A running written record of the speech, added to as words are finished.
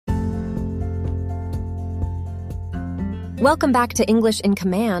Welcome back to English in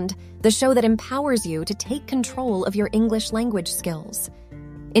Command, the show that empowers you to take control of your English language skills.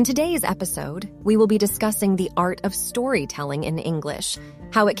 In today's episode, we will be discussing the art of storytelling in English,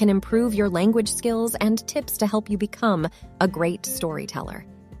 how it can improve your language skills, and tips to help you become a great storyteller.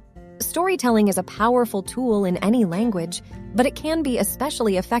 Storytelling is a powerful tool in any language, but it can be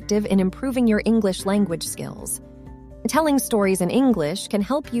especially effective in improving your English language skills. Telling stories in English can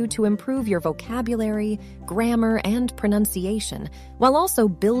help you to improve your vocabulary, grammar, and pronunciation, while also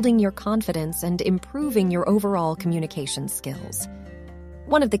building your confidence and improving your overall communication skills.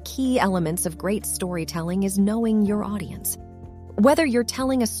 One of the key elements of great storytelling is knowing your audience. Whether you're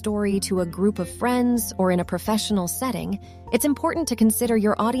telling a story to a group of friends or in a professional setting, it's important to consider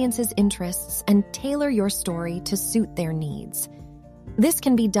your audience's interests and tailor your story to suit their needs. This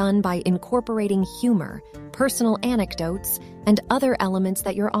can be done by incorporating humor, personal anecdotes, and other elements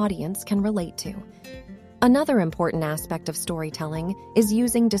that your audience can relate to. Another important aspect of storytelling is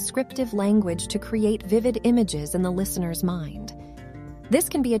using descriptive language to create vivid images in the listener's mind. This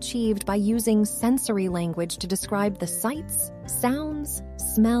can be achieved by using sensory language to describe the sights, sounds,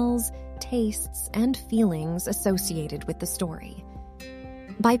 smells, tastes, and feelings associated with the story.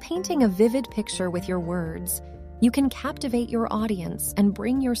 By painting a vivid picture with your words, you can captivate your audience and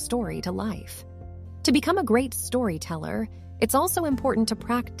bring your story to life. To become a great storyteller, it's also important to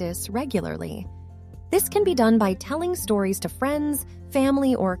practice regularly. This can be done by telling stories to friends,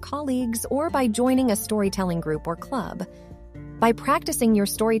 family, or colleagues, or by joining a storytelling group or club. By practicing your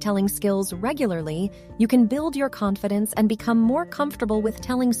storytelling skills regularly, you can build your confidence and become more comfortable with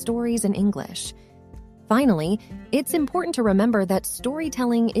telling stories in English. Finally, it's important to remember that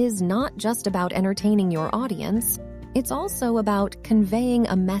storytelling is not just about entertaining your audience, it's also about conveying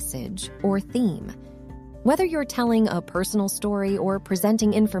a message or theme. Whether you're telling a personal story or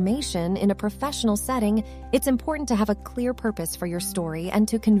presenting information in a professional setting, it's important to have a clear purpose for your story and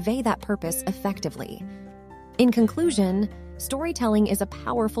to convey that purpose effectively. In conclusion, storytelling is a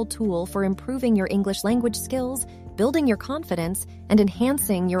powerful tool for improving your English language skills, building your confidence, and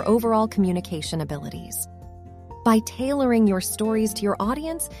enhancing your overall communication abilities. By tailoring your stories to your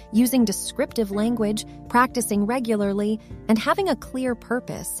audience, using descriptive language, practicing regularly, and having a clear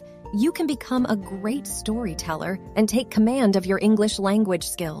purpose, you can become a great storyteller and take command of your English language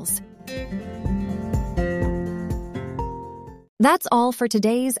skills. That's all for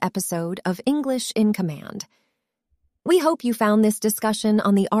today's episode of English in Command. We hope you found this discussion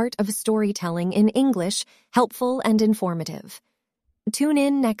on the art of storytelling in English helpful and informative. Tune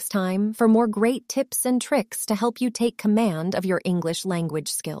in next time for more great tips and tricks to help you take command of your English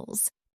language skills.